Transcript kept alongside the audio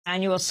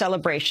Annual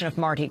celebration of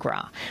Mardi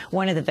Gras.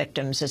 One of the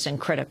victims is in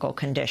critical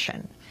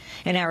condition.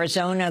 In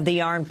Arizona, the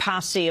armed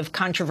posse of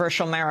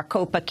controversial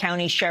Maricopa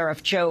County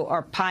Sheriff Joe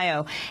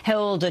Arpaio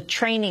held a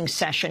training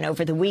session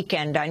over the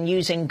weekend on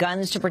using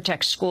guns to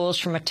protect schools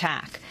from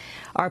attack.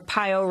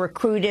 Arpaio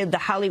recruited the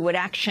Hollywood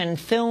action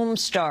film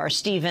star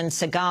Steven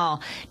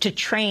Segal to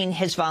train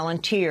his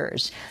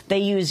volunteers. They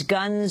used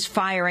guns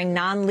firing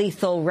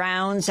non-lethal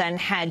rounds and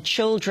had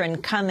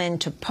children come in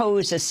to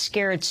pose as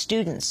scared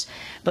students.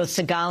 Both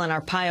Segal and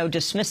Arpaio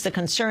dismissed the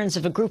concerns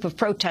of a group of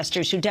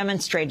protesters who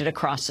demonstrated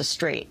across the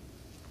street.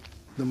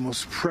 The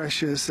most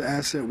precious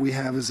asset we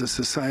have as a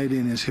society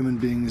and as human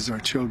beings is our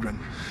children.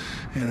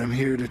 And I'm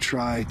here to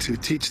try to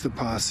teach the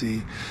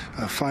posse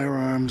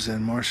firearms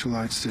and martial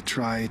arts to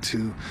try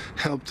to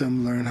help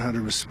them learn how to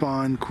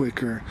respond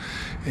quicker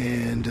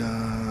and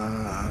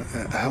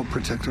help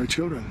protect our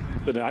children.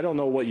 But I don't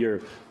know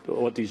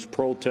what these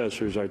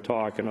protesters are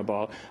talking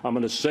about. I'm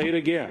going to say it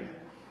again.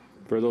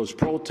 For those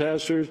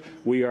protesters,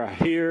 we are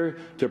here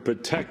to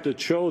protect the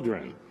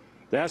children.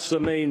 That's the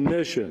main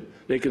mission.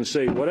 They can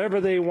say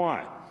whatever they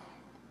want,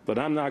 but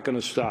I'm not going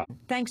to stop.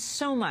 Thanks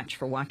so much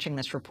for watching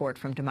this report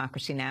from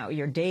Democracy Now!,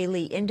 your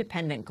daily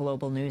independent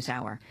global news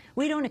hour.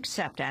 We don't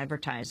accept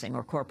advertising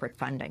or corporate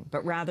funding,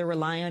 but rather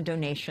rely on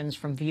donations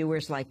from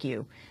viewers like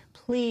you.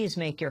 Please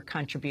make your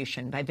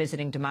contribution by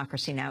visiting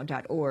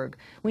democracynow.org.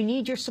 We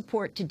need your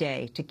support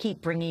today to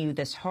keep bringing you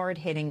this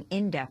hard-hitting,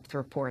 in-depth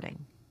reporting.